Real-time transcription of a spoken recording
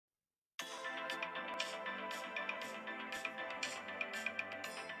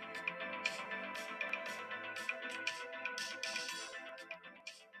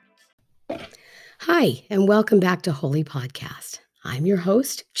Hi, and welcome back to Holy Podcast. I'm your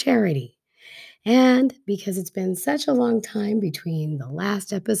host, Charity. And because it's been such a long time between the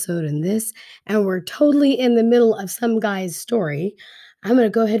last episode and this, and we're totally in the middle of some guy's story, I'm going to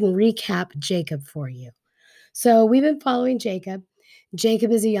go ahead and recap Jacob for you. So, we've been following Jacob.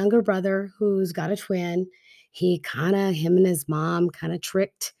 Jacob is a younger brother who's got a twin. Him and his mom kind of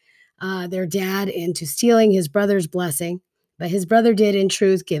tricked their dad into stealing his brother's blessing, but his brother did, in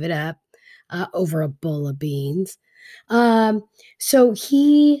truth, give it up over a bowl of beans. Um, so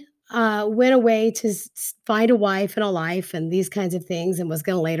he went away to find a wife and a life and these kinds of things, and was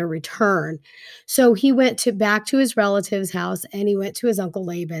going to later return. So he went to back to his relative's house, and he went to his uncle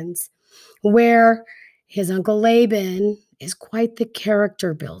Laban's, where his uncle Laban is quite the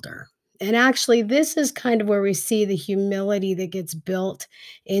character builder. And actually, this is kind of where we see the humility that gets built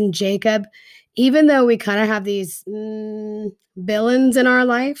in Jacob. Even though we kind of have these villains in our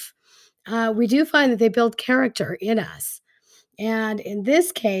life, we do find that they build character in us. And in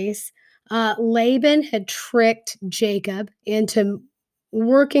this case, Laban had tricked Jacob into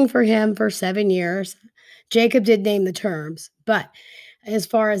working for him for 7 years. Jacob did name the terms, but as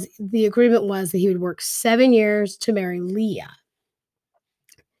far as the agreement was that he would work 7 years to marry Leah.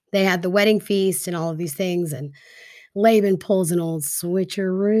 They had the wedding feast and all of these things, and Laban pulls an old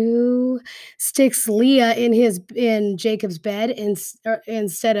switcheroo, sticks Leah in Jacob's bed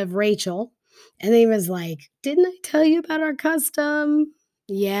instead of Rachel, and he was like, "Didn't I tell you about our custom?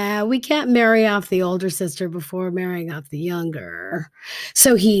 Yeah, we can't marry off the older sister before marrying off the younger."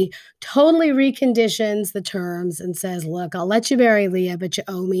 So he totally reconditions the terms and says, "Look, I'll let you marry Leah, but you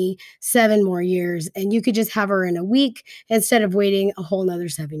owe me 7 more years, and you could just have her in a week instead of waiting a whole nother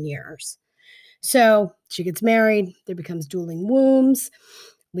 7 years." So she gets married. There becomes dueling wombs.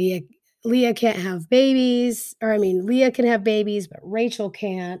 Leah Leah can't have babies, or I mean, Leah can have babies, but Rachel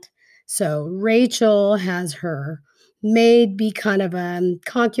can't. So Rachel has her maid be kind of a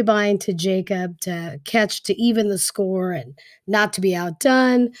concubine to Jacob to even the score and not to be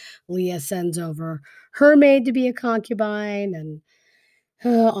outdone. Leah sends over her maid to be a concubine, and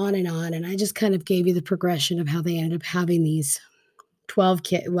on and on. And I just kind of gave you the progression of how they ended up having these 12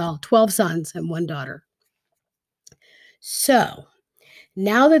 sons and one daughter. So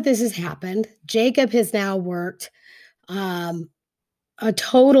now that this has happened, Jacob has now worked um, a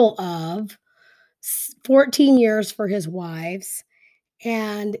total of 14 years for his wives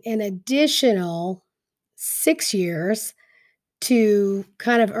and an additional 6 years to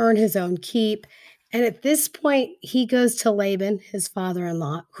kind of earn his own keep. And at this point, he goes to Laban, his father in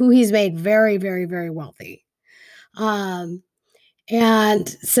law, who he's made very, very, very wealthy, um, and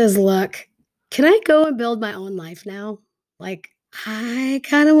says, "Look, can I go and build my own life now? Like, I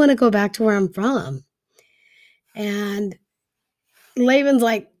kind of want to go back to where I'm from." And Laban's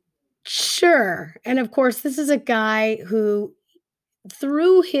like, "Sure." And of course, this is a guy who,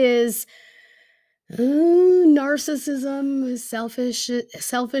 through his narcissism, his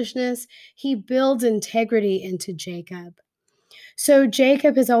selfishness, he builds integrity into Jacob. So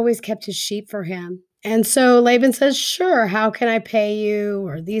Jacob has always kept his sheep for him. And so Laban says, "Sure, how can I pay you?"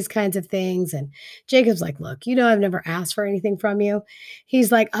 Or these kinds of things. And Jacob's like, "Look, I've never asked for anything from you."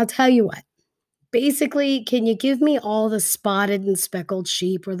 He's like, "I'll tell you what. Basically, can you give me all the spotted and speckled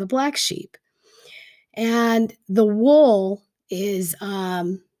sheep or the black sheep?" And the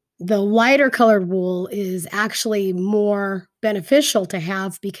lighter colored wool is actually more beneficial to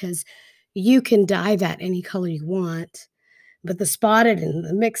have because you can dye that any color you want. But the spotted and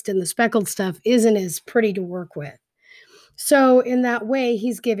the mixed and the speckled stuff isn't as pretty to work with. So in that way,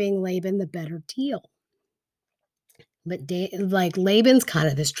 he's giving Laban the better deal. But like Laban's kind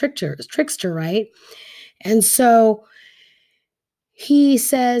of this trickster, right? And so he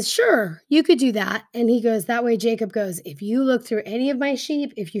says, "Sure, you could do that." And he goes, that way, Jacob goes, "If you look through any of my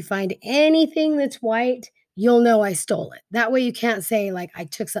sheep, if you find anything that's white, you'll know I stole it. That way, you can't say, like, I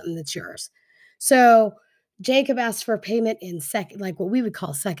took something that's yours." So Jacob asked for payment in like what we would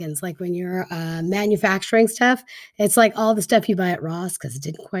call seconds, like when you're manufacturing stuff. It's like all the stuff you buy at Ross because it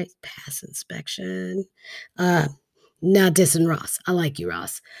didn't quite pass inspection. Uh, Not dissing Ross. I like you,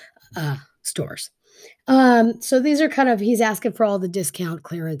 Ross. Stores. So these are kind of he's asking for all the discount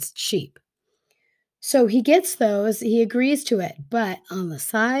clearance sheep. So he gets those, he agrees to it, but on the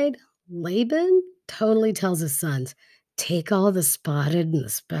side, Laban totally tells his sons, "Take all the spotted and the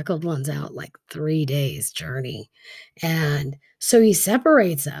speckled ones out like 3 days journey." And so he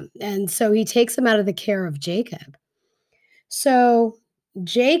separates them. And so he takes them out of the care of Jacob. So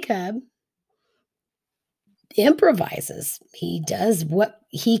Jacob improvises. He does what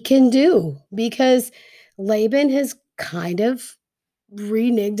he can do because Laban has kind of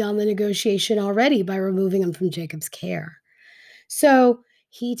reneged on the negotiation already by removing him from Jacob's care. So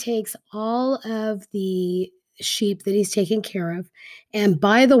he takes all of the sheep that he's taking care of, and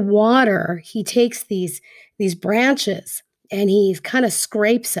by the water, he takes these branches and he kind of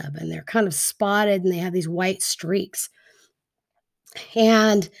scrapes them, and they're kind of spotted and they have these white streaks.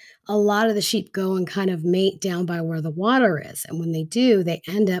 And a lot of the sheep go and kind of mate down by where the water is. And when they do, they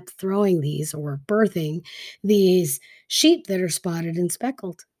end up throwing these or birthing these sheep that are spotted and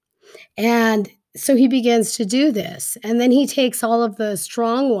speckled. And so he begins to do this. And then he takes all of the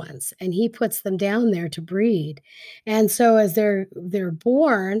strong ones and he puts them down there to breed. And so as they're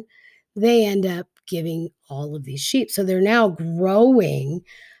born, they end up giving all of these sheep. So they're now growing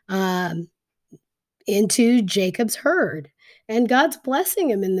um, into Jacob's herd. And God's blessing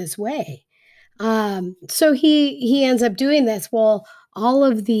him in this way. So he ends up doing this. Well, all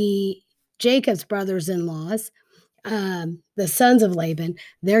of the Jacob's brothers-in-laws, the sons of Laban,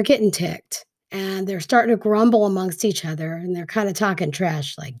 they're getting ticked and they're starting to grumble amongst each other and they're kind of talking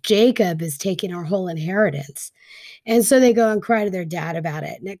trash like Jacob is taking our whole inheritance. And so they go and cry to their dad about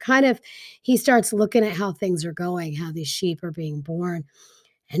it. And it kind of, he starts looking at how things are going, how these sheep are being born.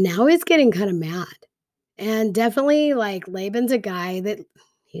 And now he's getting kind of mad. And definitely like Laban's a guy that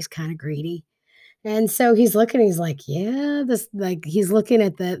he's kind of greedy. And so he's looking, he's like, yeah, this like he's looking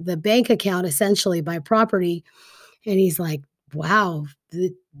at the bank account essentially by property. And he's like, wow,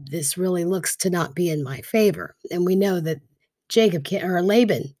 this really looks to not be in my favor. And we know that Jacob can't, or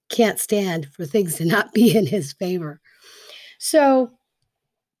Laban can't stand for things to not be in his favor. So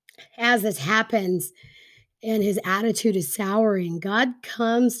as this happens and his attitude is souring, God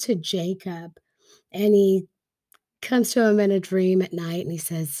comes to Jacob and he comes to him in a dream at night and he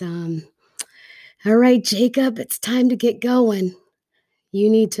says, all right, Jacob, it's time to get going. You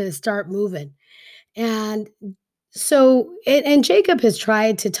need to start moving. And so, and Jacob has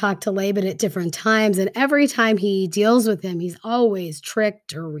tried to talk to Laban at different times, and every time he deals with him, he's always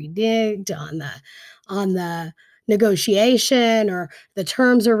tricked or reneged on the negotiation, or the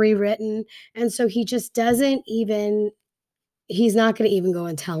terms are rewritten, and so he just doesn't even. He's not going to even go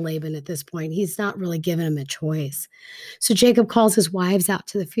and tell Laban at this point. He's not really giving him a choice. So Jacob calls his wives out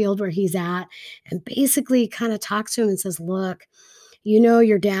to the field where he's at and basically kind of talks to him and says, look, you know,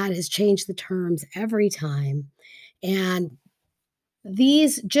 your dad has changed the terms every time. And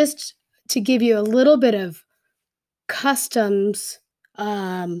these, just to give you a little bit of customs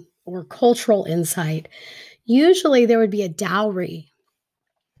or cultural insight, usually there would be a dowry.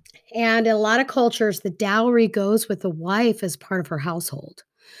 And in a lot of cultures, the dowry goes with the wife as part of her household.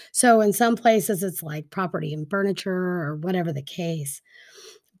 So in some places, it's like property and furniture or whatever the case.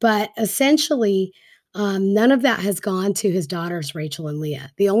 But essentially, none of that has gone to his daughters, Rachel and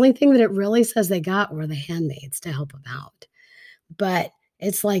Leah. The only thing that it really says they got were the handmaids to help them out. But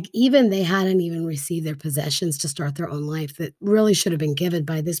it's like even they hadn't even received their possessions to start their own life that really should have been given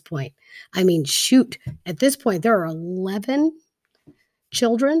by this point. I mean, shoot, at this point, there are 11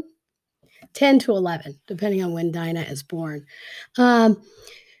 children, 10 to 11, depending on when Dinah is born. Um,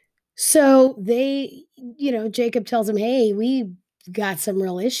 so they, Jacob tells him, hey, we got some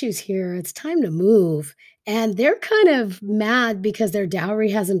real issues here. It's time to move. And they're kind of mad because their dowry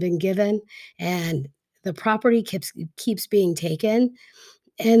hasn't been given and the property keeps being taken.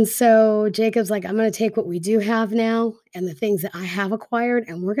 And so Jacob's like, I'm going to take what we do have now and the things that I have acquired,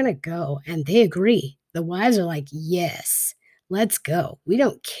 and we're going to go. And they agree. The wives are like, yes, let's go. We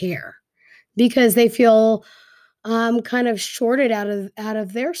don't care, because they feel kind of shorted out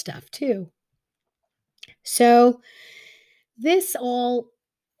of their stuff too. So this all,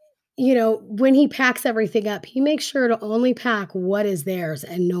 when he packs everything up, he makes sure to only pack what is theirs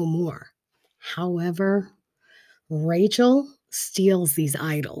and no more. However, Rachel steals these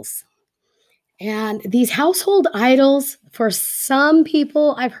idols. And these household idols, for some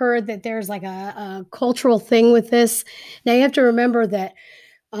people, I've heard that there's like a cultural thing with this. Now you have to remember that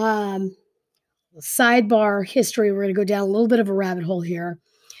sidebar history, we're going to go down a little bit of a rabbit hole here.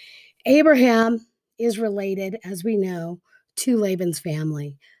 Abraham is related, as we know, to Laban's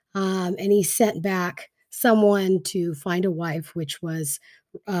family. And he sent back someone to find a wife, which was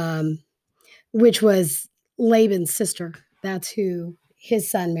Laban's sister. That's who his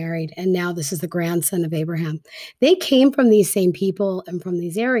son married. And now this is the grandson of Abraham. They came from these same people and from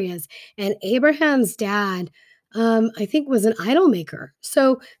these areas. And Abraham's dad, I think, was an idol maker.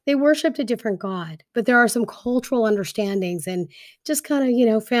 So they worshiped a different God. But there are some cultural understandings and just kind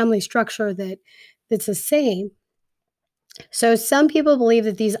of, family structure that's the same. So some people believe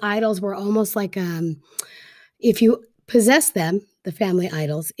that these idols were almost like if you possess them, the family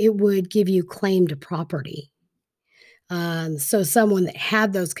idols, it would give you claim to property. So someone that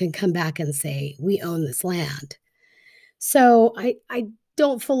had those can come back and say, we own this land. So I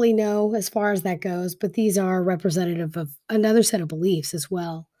don't fully know as far as that goes, but these are representative of another set of beliefs as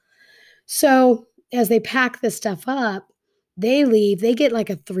well. So as they pack this stuff up, they leave. They get like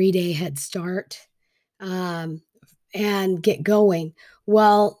a 3-day head start, um, and get going.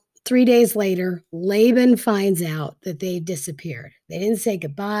 Well, 3 days later, Laban finds out that they disappeared. They didn't say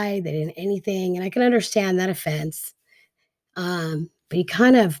goodbye. They didn't anything, and I can understand that offense. But he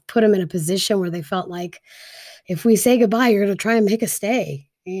kind of put them in a position where they felt like, if we say goodbye, you're going to try and make us stay,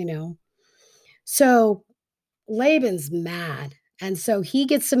 you know? So Laban's mad. And so he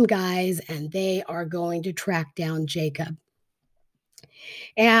gets some guys and they are going to track down Jacob.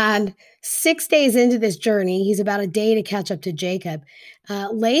 And 6 days into this journey, he's about a day to catch up to Jacob.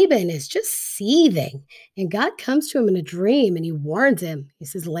 Laban is just seething. And God comes to him in a dream and he warns him. He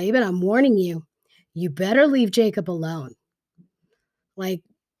says, Laban, I'm warning you, you better leave Jacob alone. Like,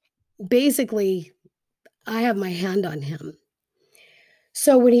 basically, I have my hand on him.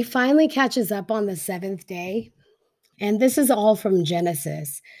 So when he finally catches up on the 7th day, and this is all from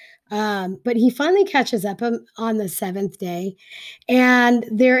Genesis, but he finally catches up on the 7th day, and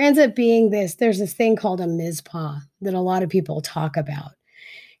there ends up being there's this thing called a Mizpah that a lot of people talk about.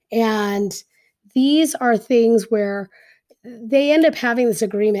 And these are things where they end up having this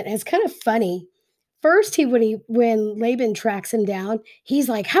agreement. And it's kind of funny. First, when Laban tracks him down, he's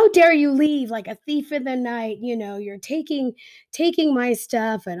like, "How dare you leave like a thief in the night? You know, you're taking my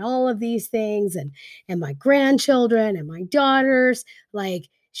stuff and all of these things and my grandchildren and my daughters. Like,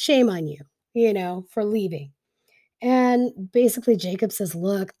 shame on you, for leaving." And basically, Jacob says,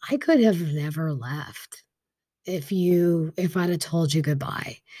 "Look, I could have never left if I'd have told you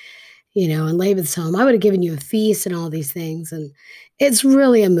goodbye." And Laban's telling him, "I would have given you a feast and all these things." And it's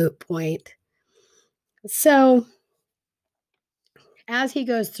really a moot point. So as he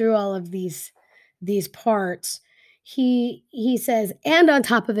goes through all of these parts, he says, "And on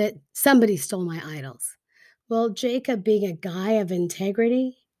top of it, somebody stole my idols." Well, Jacob, being a guy of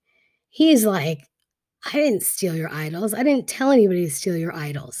integrity, he's like, "I didn't steal your idols. I didn't tell anybody to steal your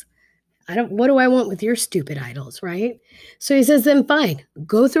idols. What do I want with your stupid idols, right?" So he says, "Then fine,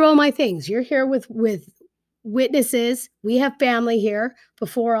 go through all my things. You're here with witnesses. We have family here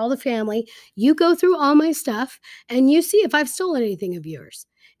before all the family. You go through all my stuff and you see if I've stolen anything of yours.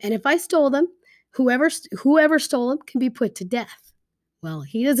 And if I stole them, whoever stole them can be put to death." Well,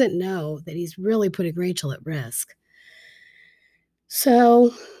 he doesn't know that he's really putting Rachel at risk.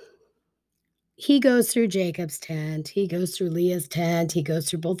 So he goes through Jacob's tent, he goes through Leah's tent, he goes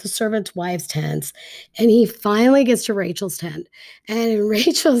through both the servants' wives' tents, and he finally gets to Rachel's tent. And in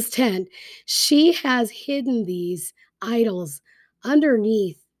Rachel's tent, she has hidden these idols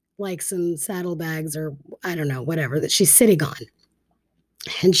underneath like some saddlebags or I don't know, whatever that she's sitting on.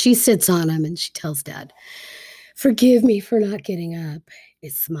 And she sits on them and she tells Dad, "Forgive me for not getting up.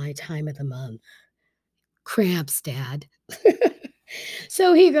 It's my time of the month. Cramps, Dad."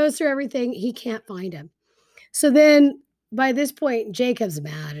 So he goes through everything. He can't find him. So then by this point, Jacob's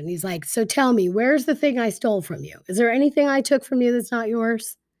mad and he's like, "So tell me, where's the thing I stole from you? Is there anything I took from you that's not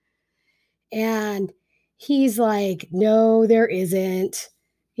yours?" And he's like, "No, there isn't."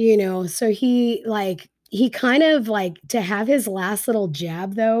 So he kind of like, to have his last little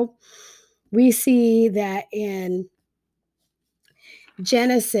jab though, we see that in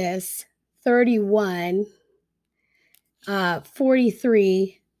Genesis 31,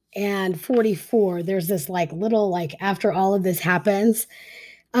 43 and 44, there's this like little, like, after all of this happens,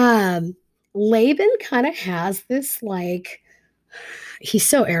 um, Laban kind of has this like, he's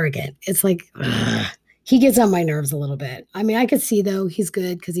so arrogant. It's like, ugh, he gets on my nerves a little bit. I mean, I could see though he's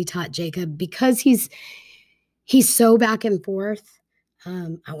good because he taught Jacob, because he's so back and forth.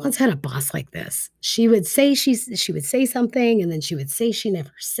 I once had a boss like this. She would say something and then she would say she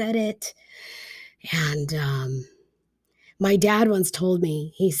never said it. And my dad once told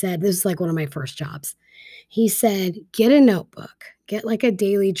me, he said, this is like one of my first jobs. He said, "Get a notebook, get like a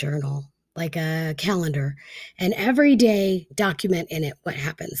daily journal, like a calendar, and every day document in it what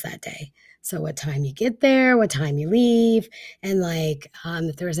happens that day. So what time you get there, what time you leave, and like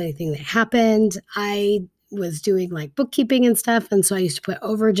if there was anything that happened." I was doing like bookkeeping and stuff, and so I used to put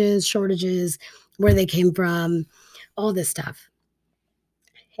overages, shortages, where they came from, all this stuff.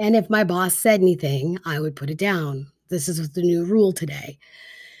 And if my boss said anything, I would put it down. This is the new rule today.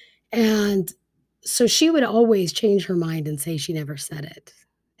 And so she would always change her mind and say she never said it.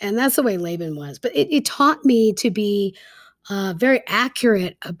 And that's the way Laban was. But it taught me to be very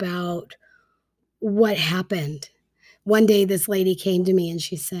accurate about what happened. one day this lady came to me and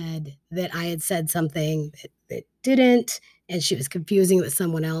she said that I had said something that didn't, and she was confusing it with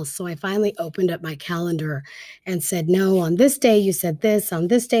someone else. So I finally opened up my calendar and said, no, on this day you said this, on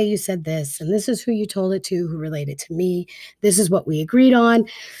this day you said this, and this is who you told it to, who related to me. This is what we agreed on.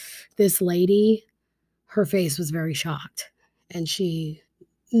 This lady, her face was very shocked, and she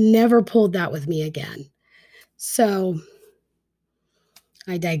never pulled that with me again. So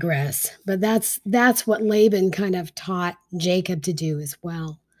I digress, but that's what Laban kind of taught Jacob to do as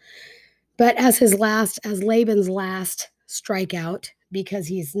well. But as Laban's last strikeout, because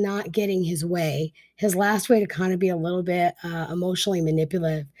he's not getting his last way to kind of be a little bit emotionally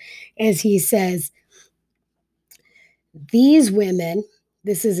manipulative, is he says, these women,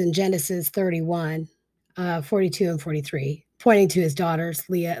 this is in Genesis 31, 42 and 43, pointing to his daughters,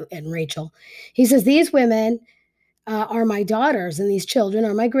 Leah and Rachel. He says, these women are my daughters, and these children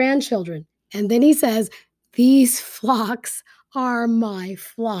are my grandchildren. And then he says, these flocks are my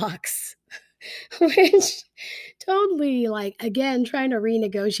flocks, which totally, like, again, trying to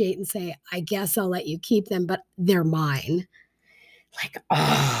renegotiate and say, I guess I'll let you keep them, but they're mine. Like,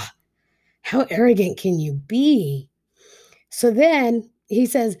 how arrogant can you be? So then he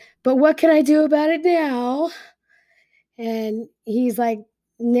says, but what can I do about it now? And he's like,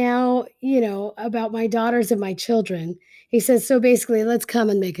 now, about my daughters and my children. He says, so basically, let's come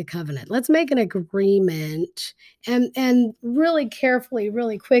and make a covenant. Let's make an agreement. And really carefully,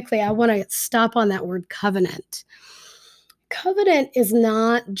 really quickly, I want to stop on that word covenant. Covenant is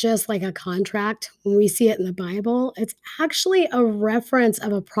not just like a contract when we see it in the Bible. It's actually a reference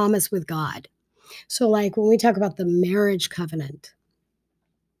of a promise with God. So, like when we talk about the marriage covenant,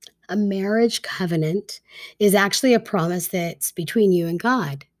 a marriage covenant is actually a promise that's between you and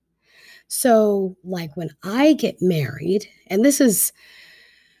God. So, like when I get married, and this is,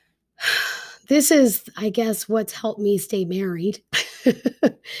 I guess, what's helped me stay married,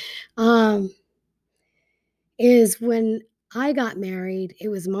 um, is when I got married, it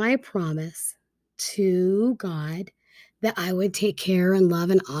was my promise to God that I would take care and love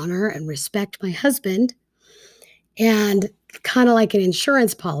and honor and respect my husband, and kind of like an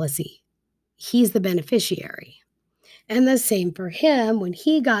insurance policy. He's the beneficiary. And the same for him. When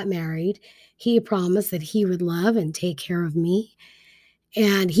he got married, he promised that he would love and take care of me.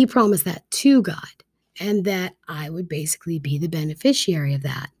 And he promised that to God, and that I would basically be the beneficiary of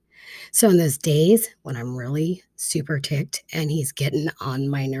that. So in those days when I'm really super ticked and he's getting on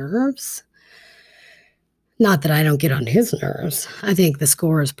my nerves, not that I don't get on his nerves, I think the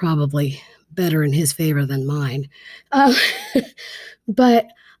score is probably better in his favor than mine. Uh, but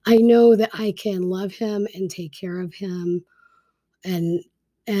I know that I can love him and take care of him and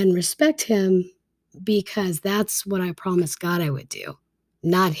respect him, because that's what I promised God I would do,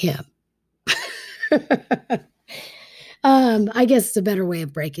 not him. I guess it's a better way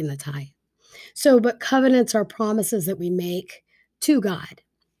of breaking the tie. So, but covenants are promises that we make to God.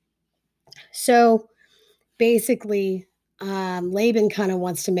 So basically, Laban kind of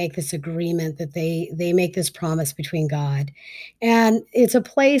wants to make this agreement that they make this promise between God, and it's a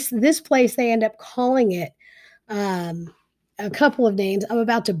place. This place they end up calling it a couple of names. I'm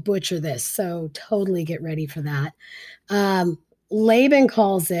about to butcher this, so totally get ready for that. Laban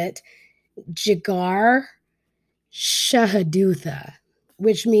calls it Jagar Shahadutha,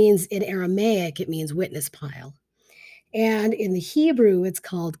 which means in Aramaic it means witness pile, and in the Hebrew it's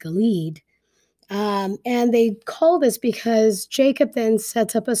called Gilead. And they call this because Jacob then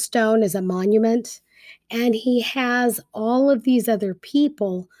sets up a stone as a monument, and he has all of these other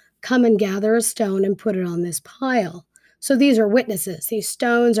people come and gather a stone and put it on this pile. So these are witnesses. These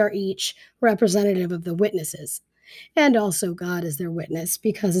stones are each representative of the witnesses. And also God is their witness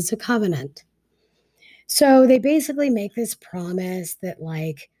because it's a covenant. So they basically make this promise that,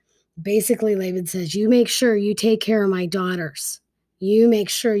 like, basically Laban says, you make sure you take care of my daughters. You make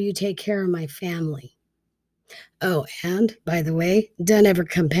sure you take care of my family. Oh, and by the way, don't ever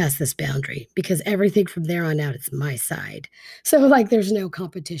come past this boundary, because everything from there on out is my side. So, like, there's no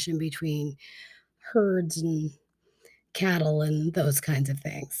competition between herds and cattle and those kinds of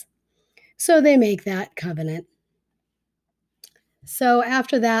things. So they make that covenant. So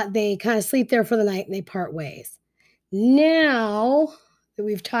after that, they kind of sleep there for the night and they part ways. Now that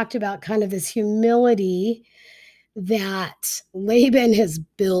we've talked about kind of this humility that Laban has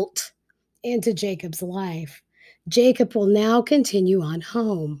built into Jacob's life, Jacob will now continue on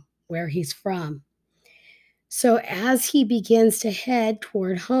home where he's from. So as he begins to head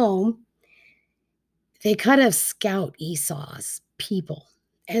toward home, they kind of scout Esau's people.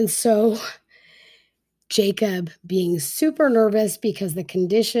 And so Jacob, being super nervous because the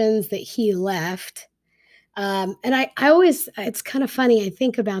conditions that he left And I always, it's kind of funny. I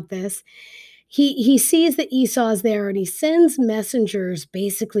think about this. He sees that Esau's there and he sends messengers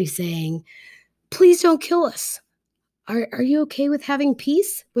basically saying, please don't kill us. Are you okay with having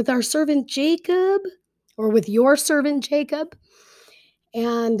peace with our servant Jacob or with your servant Jacob?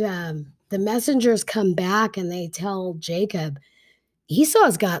 And the messengers come back and they tell Jacob,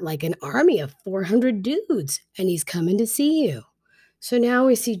 Esau's got like an army of 400 dudes and he's coming to see you. So now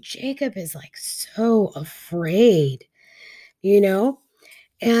we see Jacob is like so afraid, you know?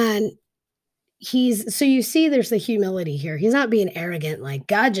 And so you see there's the humility here. He's not being arrogant like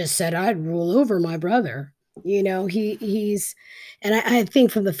God just said I'd rule over my brother. He's and I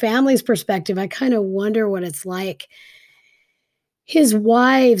think from the family's perspective, I kind of wonder what it's like. His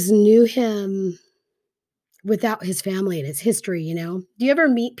wives knew him without his family and his history, you know? Do you ever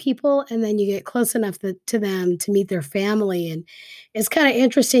meet people and then you get close enough to them to meet their family? And it's kind of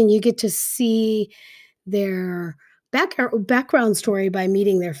interesting. You get to see their background story by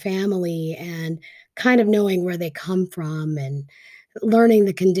meeting their family and kind of knowing where they come from and learning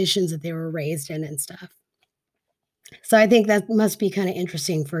the conditions that they were raised in and stuff. So I think that must be kind of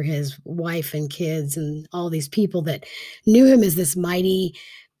interesting for his wife and kids and all these people that knew him as this mighty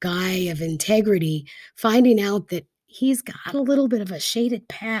guy of integrity, finding out that he's got a little bit of a shaded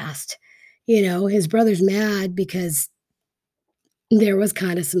past. His brother's mad because there was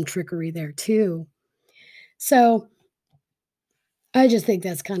kind of some trickery there too. So I just think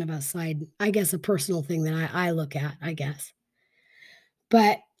that's kind of a side, I guess, a personal thing that I look at, I guess.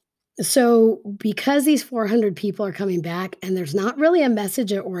 But so because these 400 people are coming back and there's not really a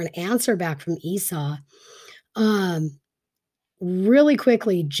message or an answer back from Esau, um, really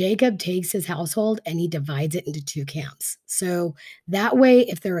quickly, Jacob takes his household and he divides it into two camps. So that way,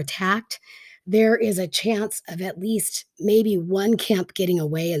 if they're attacked, there is a chance of at least maybe one camp getting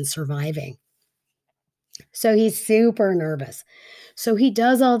away and surviving. So he's super nervous. So he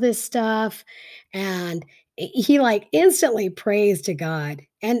does all this stuff and he like instantly prays to God.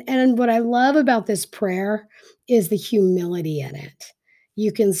 And what I love about this prayer is the humility in it.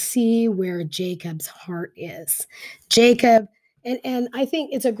 You can see where Jacob's heart is. Jacob and I think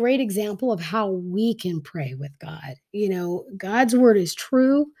it's a great example of how we can pray with God. God's word is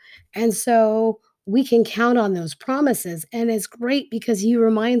true and so we can count on those promises and it's great because he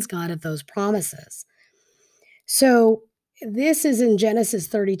reminds God of those promises. So this is in Genesis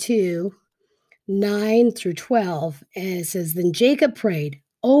 32, 9 through 12. And it says, Then Jacob prayed,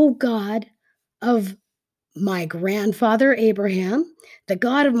 O God of my grandfather Abraham, the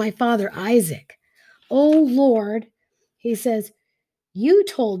God of my father Isaac, O Lord, he says, you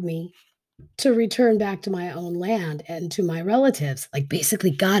told me to return back to my own land and to my relatives. Like basically,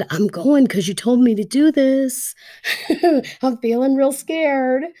 God, I'm going because you told me to do this. I'm feeling real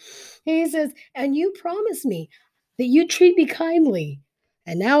scared. He says, and you promised me that you treat me kindly.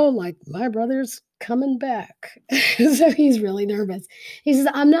 And now I'm like, my brother's coming back. So he's really nervous. He says,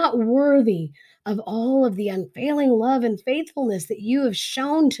 I'm not worthy of all of the unfailing love and faithfulness that you have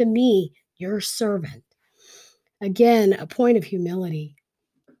shown to me, your servant. Again, a point of humility.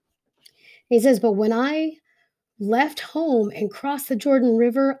 He says, but when I left home and crossed the Jordan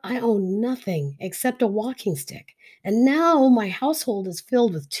River, I owned nothing except a walking stick. And now my household is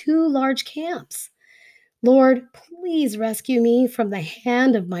filled with two large camps. Lord, please rescue me from the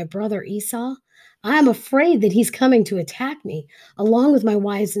hand of my brother Esau. I am afraid that he's coming to attack me, along with my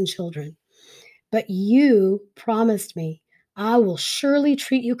wives and children. But you promised me, I will surely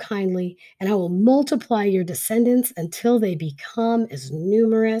treat you kindly, and I will multiply your descendants until they become as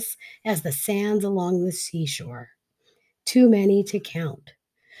numerous as the sands along the seashore. Too many to count.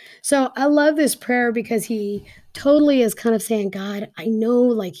 So I love this prayer because he totally is kind of saying, God, I know,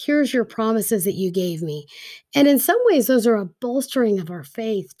 like, here's your promises that you gave me. And in some ways, those are a bolstering of our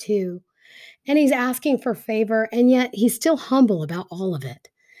faith, too. And he's asking for favor, and yet he's still humble about all of it.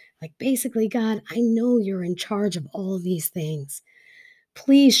 Like, basically, God, I know you're in charge of all of these things.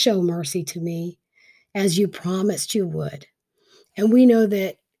 Please show mercy to me as you promised you would. And we know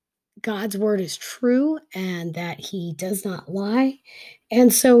that God's word is true and that he does not lie.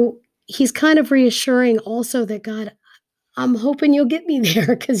 And so he's kind of reassuring also that God, I'm hoping you'll get me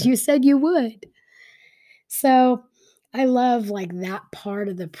there because you said you would. So I love like that part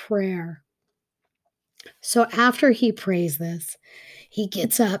of the prayer. So after he prays this, he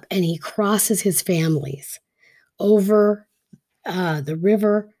gets up and he crosses his families over the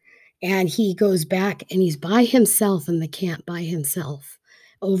river and he goes back and he's by himself in the camp by himself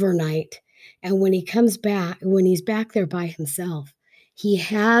overnight. And when he comes back, when he's back there by himself, he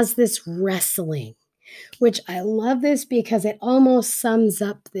has this wrestling, which I love this because it almost sums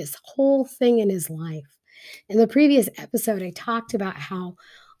up this whole thing in his life. In the previous episode, I talked about how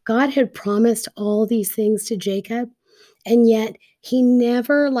God had promised all these things to Jacob, and yet he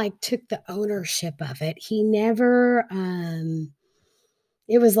never like took the ownership of it. He never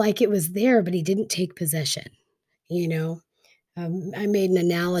it was like it was there, but he didn't take possession, you know. I made an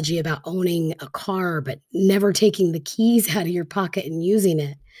analogy about owning a car, but never taking the keys out of your pocket and using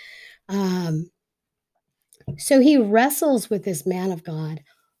it. Um, so he wrestles with this man of God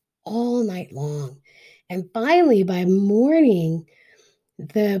all night long. And finally, by morning,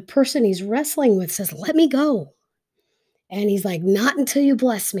 the person he's wrestling with says, "Let me go." And he's like, "Not until you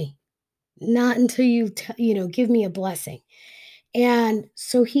bless me. Not until you, give me a blessing." And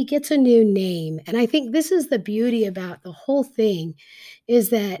so he gets a new name. And I think this is the beauty about the whole thing is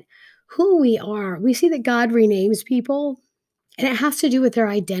that who we are, we see that God renames people, and it has to do with their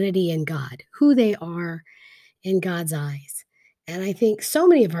identity in God, who they are in God's eyes. And I think so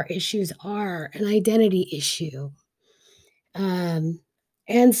many of our issues are an identity issue. Um,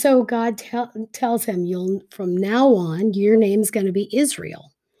 and so God tells him, "You'll from now on, your name's going to be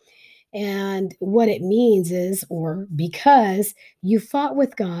Israel." And what it means is, or because you fought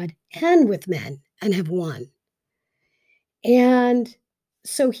with God and with men and have won. And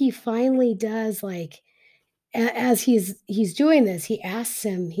so he finally does like as he's doing this, he asks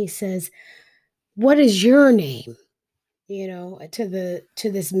him, he says, "What is your name?" To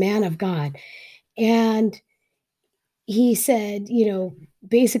this man of God. And he said,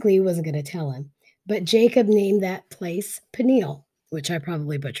 basically he wasn't going to tell him. But Jacob named that place Peniel, which I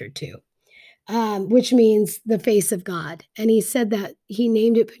probably butchered too. Which means the face of God. And he said that he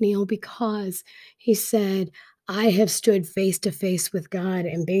named it Peniel because he said, "I have stood face to face with God,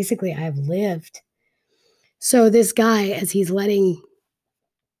 and basically I've lived." So this guy, as he's letting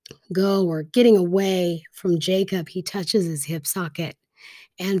go or getting away from Jacob, he touches his hip socket.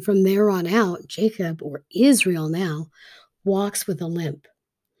 And from there on out, Jacob, or Israel now, walks with a limp.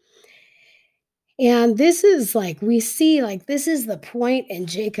 And this is like, we see, like, this is the point in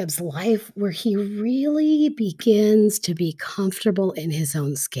Jacob's life where he really begins to be comfortable in his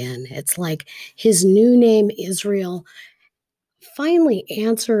own skin. It's like his new name, Israel, finally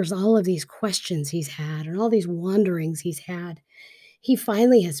answers all of these questions he's had and all these wanderings he's had. He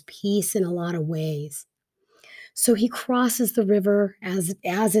finally has peace in a lot of ways. So he crosses the river as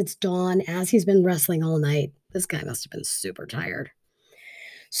it's dawn, as he's been wrestling all night. This guy must have been super tired.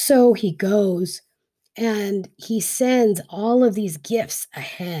 So he goes and he sends all of these gifts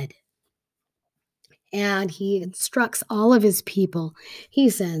ahead. And he instructs all of his people. He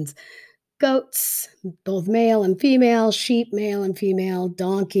sends goats, both male and female, sheep, male and female,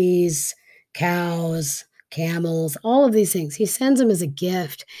 donkeys, cows, camels, all of these things. He sends them as a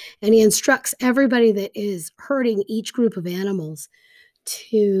gift, and he instructs everybody that is herding each group of animals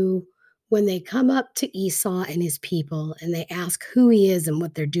to, when they come up to Esau and his people and they ask who he is and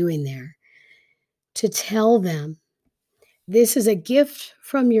what they're doing there, to tell them, "This is a gift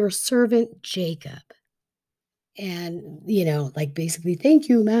from your servant Jacob." And, like basically, "Thank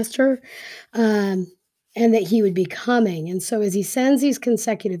you, master." Um, and that he would be coming. And so as he sends these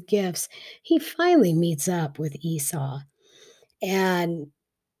consecutive gifts, he finally meets up with Esau. And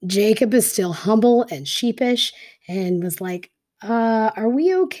Jacob is still humble and sheepish and was like, "Are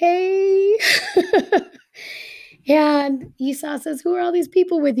we okay?" And Esau says, "Who are all these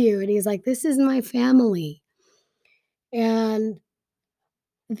people with you?" And he's like, "This is my family." And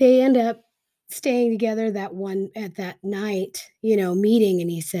they end up staying together that night, meeting,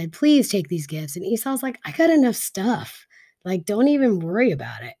 and he said, "Please take these gifts." And Esau's like, "I got enough stuff. Like, don't even worry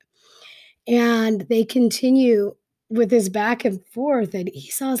about it." And they continue with this back and forth, and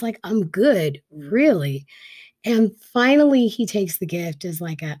Esau's like, "I'm good, really." And finally he takes the gift as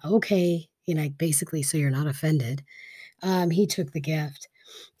like a, "Okay," basically, "so you're not offended." He took the gift.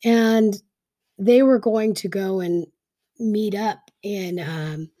 And they were going to go and meet up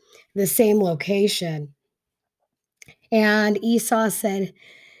in the same location. And Esau said,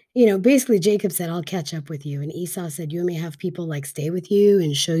 basically Jacob said, "I'll catch up with you." And Esau said, "You want me to have people like stay with you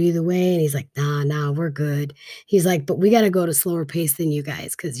and show you the way?" And he's like, "Nah, nah, we're good." He's like, "But we got to go at a slower pace than you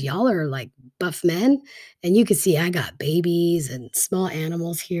guys because y'all are like buff men. And you can see I got babies and small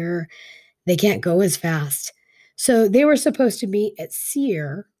animals here. They can't go as fast." So they were supposed to meet at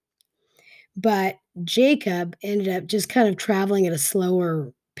Seir, but Jacob ended up just kind of traveling at a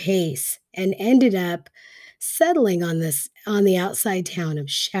slower pace and ended up settling on the outside town of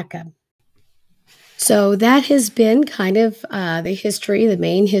Shechem. So that has been kind of the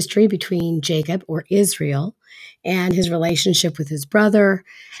main history between Jacob, or Israel, and his relationship with his brother,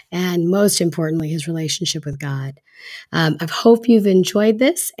 and most importantly, his relationship with God. I hope you've enjoyed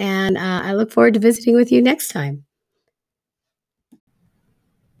this, and I look forward to visiting with you next time.